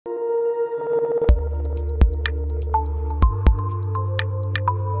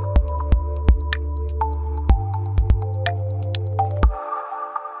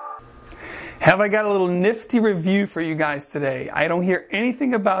Have I got a little nifty review for you guys today? I don't hear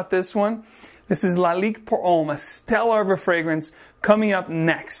anything about this one. This is Lalique pour Homme, a stellar of a fragrance, coming up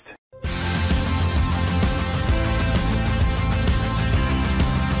next.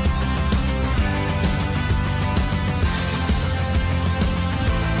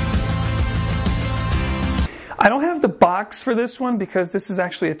 I don't have the box for this one because this is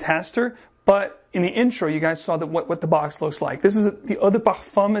actually a tester, but in the intro you guys saw what the box looks like. This is the Eau de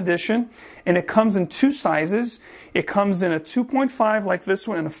Parfum edition, and it comes in two sizes. It comes in a 2.5 like this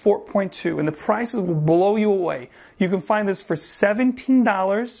one and a 4.2, and the prices will blow you away. You can find this for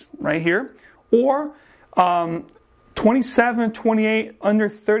 $17 right here, or $27, $28, under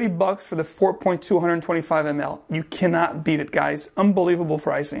 $30 for the 4.2 125 ml. You cannot beat it, guys. Unbelievable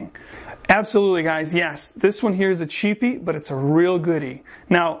pricing. Absolutely, guys. Yes, this one here is a cheapie, but it's a real goodie.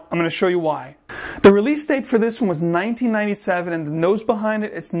 Now, I'm going to show you why. The release date for this one was 1997, and the nose behind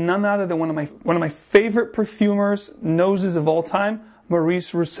it, it's none other than one of my favorite perfumers' noses of all time,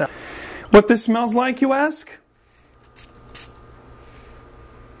 Maurice Roussel. What this smells like, you ask?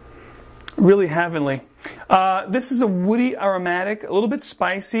 Really heavenly. This is a woody aromatic, a little bit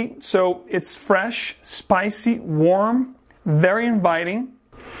spicy, so it's fresh, spicy, warm, very inviting.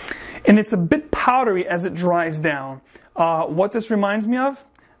 And it's a bit powdery as it dries down. What this reminds me of?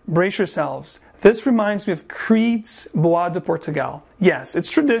 Brace yourselves. This reminds me of Creed's Bois de Portugal. Yes, it's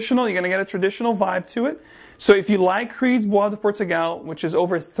traditional. You're going to get a traditional vibe to it. So if you like Creed's Bois de Portugal, which is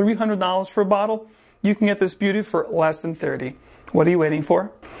over $300 for a bottle, you can get this beauty for less than $30. What are you waiting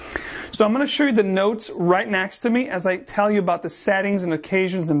for? So I'm going to show you the notes right next to me as I tell you about the settings and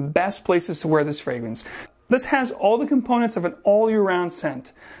occasions and best places to wear this fragrance. This has all the components of an all-year-round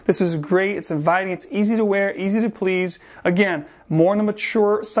scent. This is great, it's inviting, it's easy to wear, easy to please. Again, more on the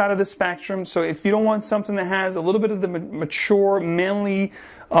mature side of the spectrum, so if you don't want something that has a little bit of the mature, manly,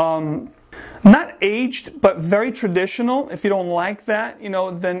 not aged, but very traditional, if you don't like that,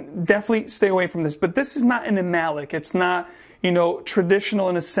 then definitely stay away from this. But this is not animalic, it's not, traditional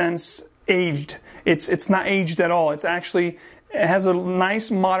in a sense, aged. It's not aged at all, it's actually... It has a nice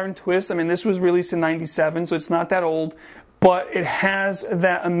modern twist. I mean, this was released in '97, so it's not that old, but it has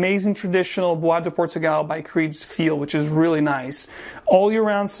that amazing traditional Bois de Portugal by Creed's feel, which is really nice. All year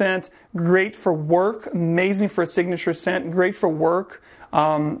round scent, great for work, amazing for a signature scent, great for work.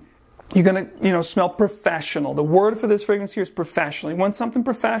 You're gonna, smell professional. The word for this fragrance here is professional. You want something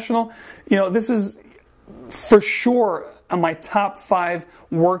professional? This is for sure on my top 5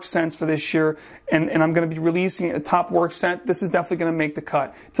 work scents for this year, and I'm going to be releasing a top work scent. This is definitely going to make the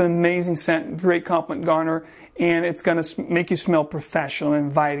cut. It's an amazing scent, great compliment garner, and it's going to make you smell professional and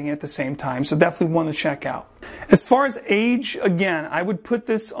inviting at the same time. So definitely one to check out. As far as age, again, I would put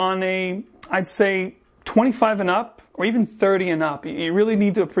this on I'd say 25 and up, or even 30 and up. You really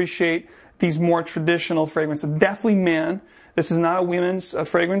need to appreciate these more traditional fragrances. Definitely men. This is not a women's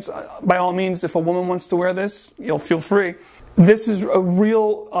fragrance. By all means, if a woman wants to wear this, you'll feel free. This is a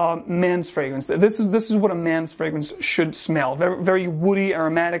real man's fragrance. This is what a man's fragrance should smell. Very, very woody,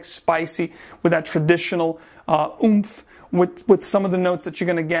 aromatic, spicy, with that traditional oomph, with some of the notes that you're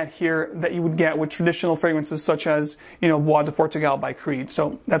going to get here that you would get with traditional fragrances such as, Bois de Portugal by Creed.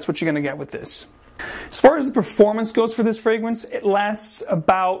 So that's what you're going to get with this. As far as the performance goes for this fragrance, it lasts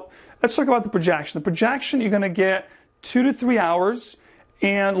about, let's talk about the projection. The projection, you're going to get 2 to 3 hours,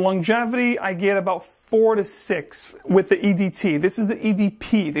 and longevity I get about 4 to 6 with the EDT. This is the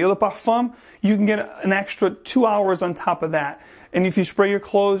EDP, the Eau de Parfum. You can get an extra 2 hours on top of that, and if you spray your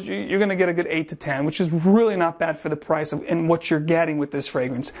clothes, you're going to get a good 8 to 10, which is really not bad for the price and what you're getting with this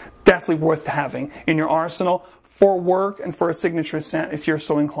fragrance. Definitely worth having in your arsenal for work and for a signature scent if you're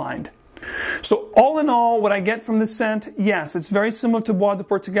so inclined. So all in all, what I get from this scent, yes, it's very similar to Bois de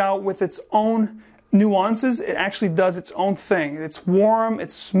Portugal with its own nuances. It actually does its own thing. It's warm,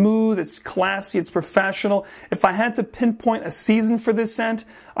 it's smooth, it's classy, it's professional. If I had to pinpoint a season for this scent,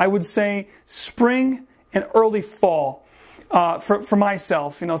 I would say spring and early fall. For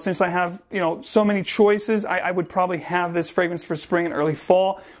myself, since I have, so many choices, I would probably have this fragrance for spring and early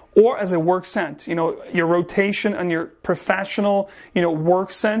fall, or as a work scent. Your rotation and your professional,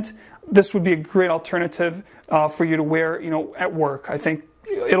 work scent, this would be a great alternative for you to wear, at work. I think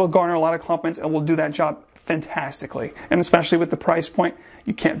it'll garner a lot of compliments and will do that job fantastically. And especially with the price point,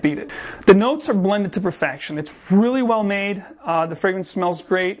 you can't beat it. The notes are blended to perfection. It's really well made. The fragrance smells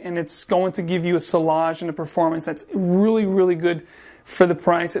great, and it's going to give you a sillage and a performance that's really, really good for the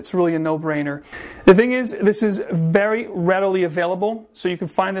price. It's really a no-brainer. The thing is, this is very readily available, so you can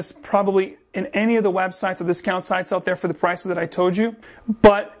find this probably in any of the websites or discount sites out there for the prices that I told you.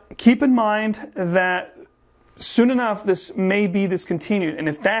 But keep in mind that soon enough, this may be discontinued. And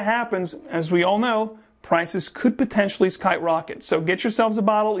if that happens, as we all know, prices could potentially skyrocket. So get yourselves a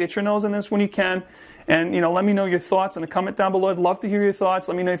bottle, get your nose in this when you can, and let me know your thoughts in the comment down below. I'd love to hear your thoughts.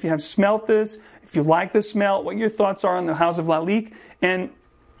 Let me know if you have smelt this, if you like the smell, what your thoughts are on the House of Lalique, and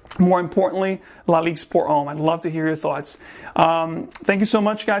more importantly, Lalique's Pour Homme. I'd love to hear your thoughts. Thank you so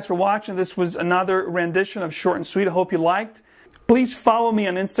much, guys, for watching. This was another rendition of Short and Sweet. I hope you liked. Please follow me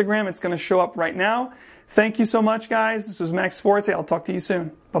on Instagram. It's going to show up right now. Thank you so much, guys. This was Max Forte. I'll talk to you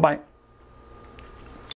soon. Bye-bye.